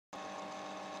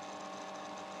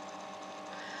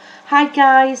Hi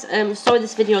guys, sorry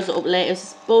this video is up late. It was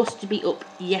supposed to be up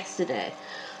yesterday.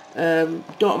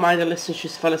 Don't mind the listener,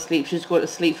 she's fell asleep. She's going to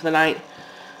sleep for the night.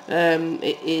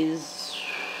 It is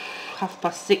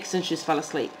 6:30 and she's fell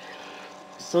asleep.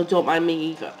 So don't mind me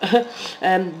either.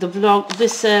 The vlog,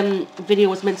 this video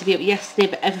was meant to be up yesterday,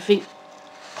 but everything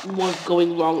was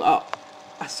going wrong.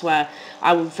 I swear.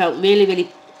 I felt really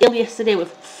ill yesterday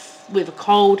with a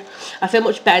cold. I feel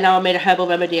much better now. I made a herbal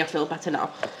remedy. I feel better now.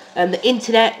 The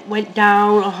internet went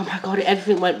down. Oh my god,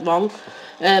 everything went wrong.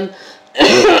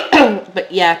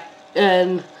 But yeah,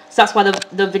 so that's why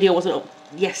the video wasn't up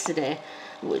yesterday,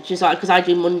 which is like because I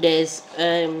do Mondays.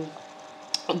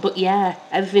 But yeah,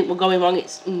 everything was going wrong.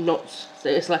 It's nuts.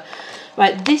 Seriously.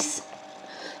 Right, this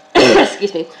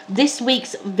excuse me. This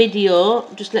week's video.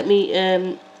 Just let me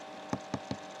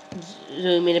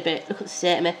zoom in a bit. Look at the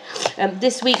state of me.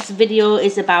 This week's video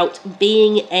is about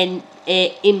being an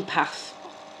empath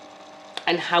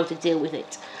and how to deal with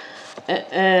it.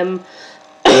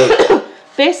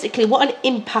 Basically, what an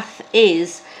empath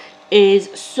is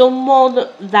someone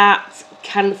that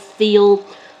can feel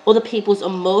other people's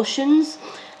emotions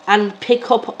and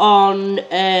pick up on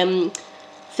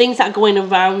things that are going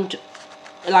around,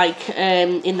 like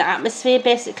in the atmosphere,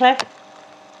 basically.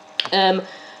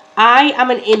 I am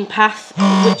an empath,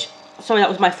 which, sorry, that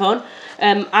was my phone.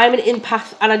 I'm an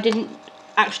empath, and I didn't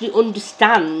actually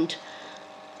understand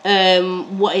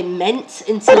what it meant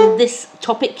until this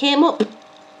topic came up.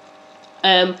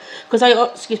 Because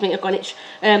excuse me, I've got an itch.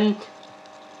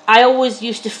 I always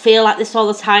used to feel like this all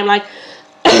the time, like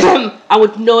I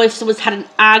would know if someone's had an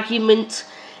argument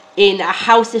in a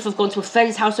house, if I've gone to a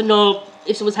friend's house, I know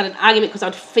if someone's had an argument because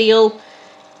I'd feel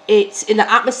it in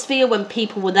the atmosphere when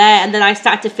people were there, and then I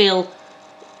started to feel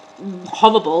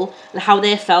horrible and how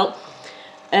they felt.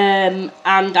 And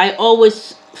I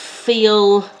always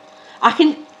feel,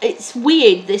 it's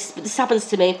weird, but this happens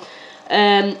to me.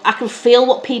 I can feel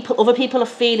what other people are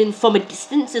feeling from a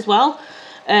distance as well.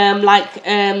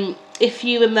 If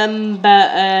you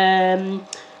remember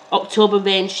October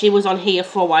Rain, she was on here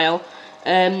for a while.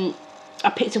 I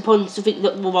picked up on something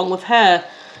that was wrong with her,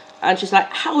 and she's like,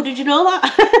 "How did you know that?"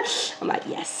 I'm like,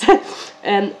 "Yes."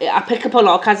 I pick up on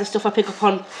all kinds of stuff. I pick up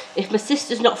on if my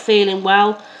sister's not feeling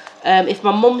well, if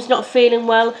my mum's not feeling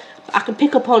well. I can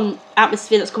pick up on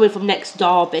atmosphere that's coming from next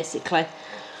door, basically.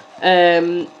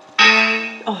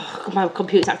 Oh, my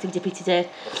computer's acting dippy today.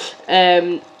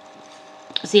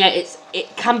 So yeah, it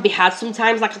can be hard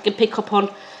sometimes. Like I can pick up on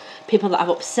people that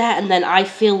are upset, and then I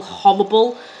feel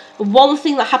horrible. One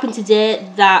thing that happened today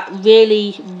that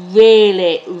really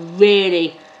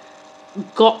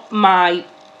got my,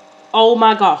 oh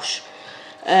my gosh,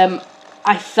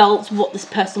 I felt what this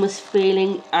person was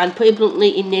feeling, and put it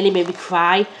bluntly, it nearly made me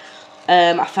cry.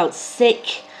 I felt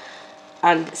sick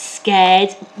and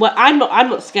scared. Well, I'm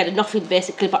not scared of nothing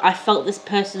basically, but I felt this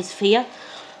person's fear.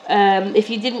 If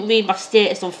you didn't read my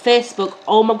status on Facebook,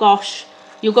 oh my gosh,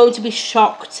 you're going to be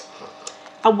shocked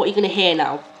at what you're going to hear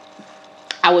now.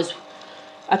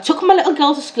 I took my little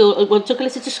girl to school, well, took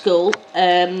Alyssa to school,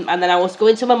 and then I was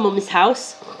going to my mum's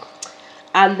house,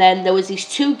 and then there was these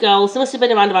two girls, they must have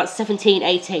been around about 17,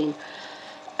 18,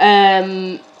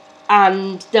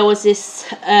 and there was this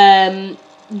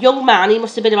young man, he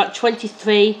must have been about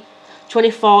 23,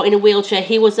 24, in a wheelchair.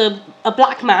 He was a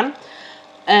black man,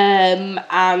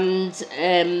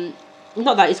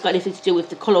 not that it's got anything to do with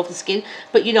the colour of the skin,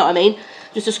 but you know what I mean,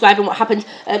 just describing what happened.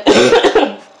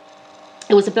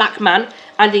 It was a black man,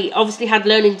 and he obviously had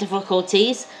learning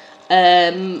difficulties,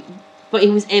 but he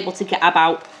was able to get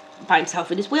about by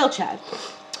himself in his wheelchair.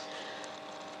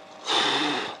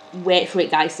 Wait for it,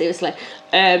 guys, seriously.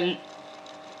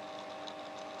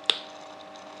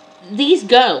 These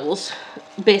girls,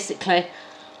 basically,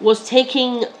 was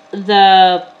taking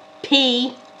the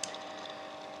pee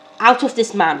out of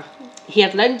this man. He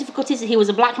had learning difficulties, he was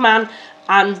a black man,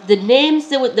 and the names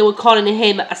they were calling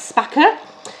him a spacker.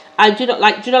 I do not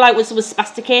like when someone's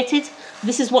spasticated.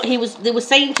 This is what they were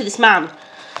saying to this man,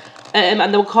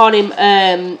 and they were calling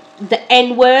him the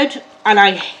N-word, and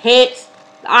I hate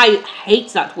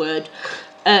that word.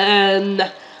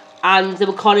 And they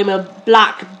were calling him a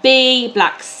black B,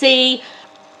 black C,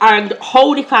 and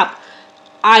holy crap,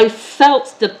 I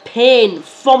felt the pain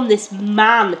from this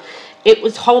man. It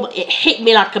was horrible. It hit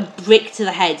me like a brick to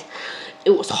the head.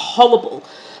 It was horrible.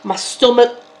 My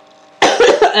stomach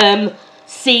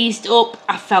seized up.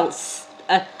 I felt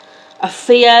a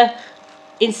fear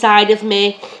inside of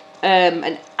me,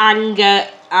 and anger,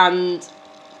 and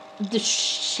the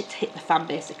shit hit the fan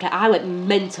basically. I went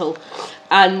mental,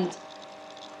 and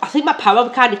I think my power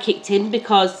kind of kicked in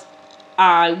because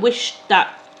I wished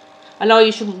that I know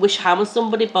you shouldn't wish harm on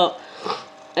somebody, but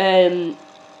I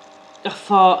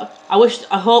thought,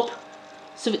 I hope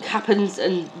something happens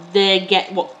and they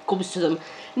get what comes to them.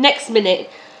 Next minute,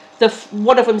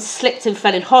 one of them slipped and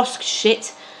fell in horse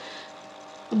shit.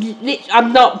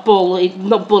 I'm not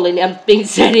bullying, I'm being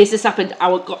serious. This happened. I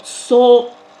got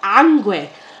so angry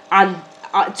and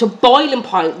to boiling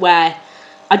point where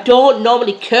I don't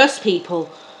normally curse people,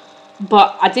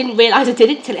 but I didn't realise I did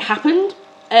it till it happened.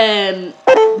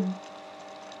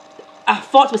 I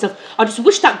thought to myself, I just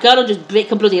wish that girl would just break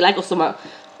her bloody leg or something,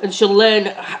 and she'll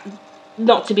learn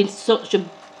not to be such a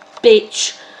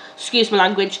bitch, excuse my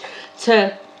language,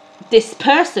 to this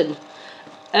person.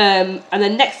 And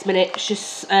then next minute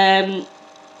she's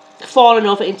fallen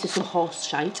over into some horse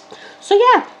shite. So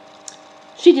yeah,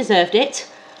 she deserved it.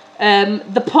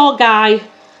 The poor guy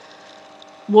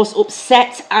was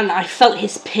upset, and I felt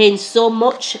his pain so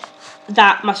much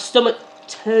that my stomach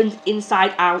turned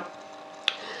inside out.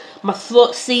 My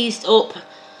throat seized up.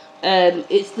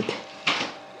 It's the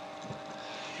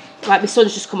like my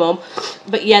son's just come home,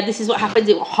 but yeah, this is what happened.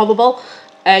 It was horrible,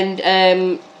 and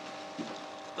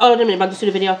oh, no, I'm just doing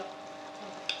a video.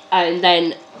 And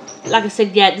then, like I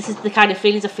said, yeah, this is the kind of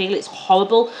feelings I feel. It's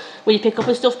horrible when you pick up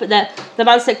and stuff. But the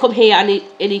man said, come here, and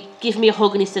he gave me a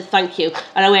hug, and he said, thank you.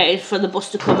 And I waited for the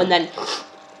bus to come, and then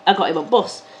I got him on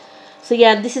bus. So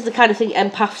yeah, this is the kind of thing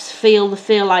empaths feel. They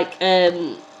feel like,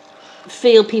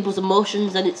 feel people's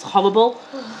emotions, and it's horrible.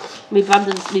 My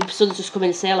son's just come in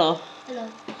and say hello. Hello.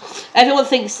 Everyone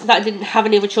thinks that I didn't have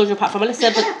any other children apart from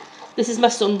Melissa, but this is my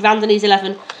son, Brandon, he's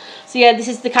 11. So yeah, this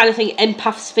is the kind of thing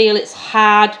empaths feel. It's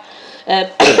hard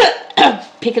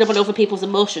picking up on other people's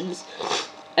emotions.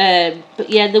 But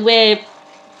yeah, the way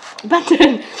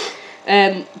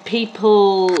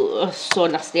people are so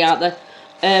nasty, aren't they?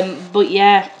 But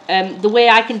yeah, the way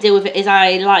I can deal with it is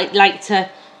I like to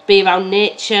be around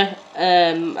nature.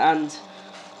 And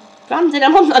Brandon,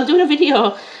 I'm doing a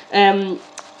video.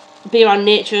 Be around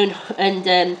nature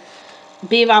and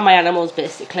be around my animals,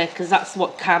 basically, because that's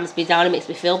what calms me down and makes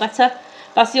me feel better.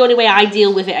 That's the only way I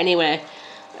deal with it anyway.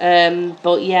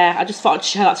 But yeah, I just thought I'd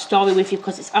share that story with you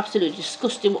because it's absolutely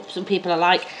disgusting what some people are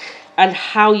like and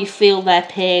how you feel their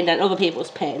pain and other people's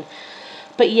pain.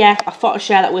 But yeah, I thought I'd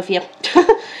share that with you.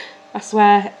 I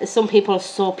swear, some people are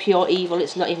so pure evil,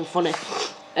 it's not even funny.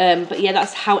 But yeah,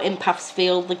 that's how empaths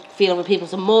feel. They feel other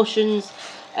people's emotions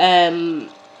and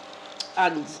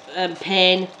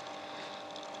pain.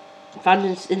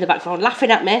 Brandon's in the background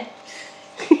laughing at me.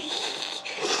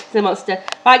 He's a monster.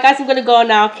 Right guys, I'm going to go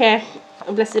now, okay?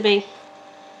 Bless you be.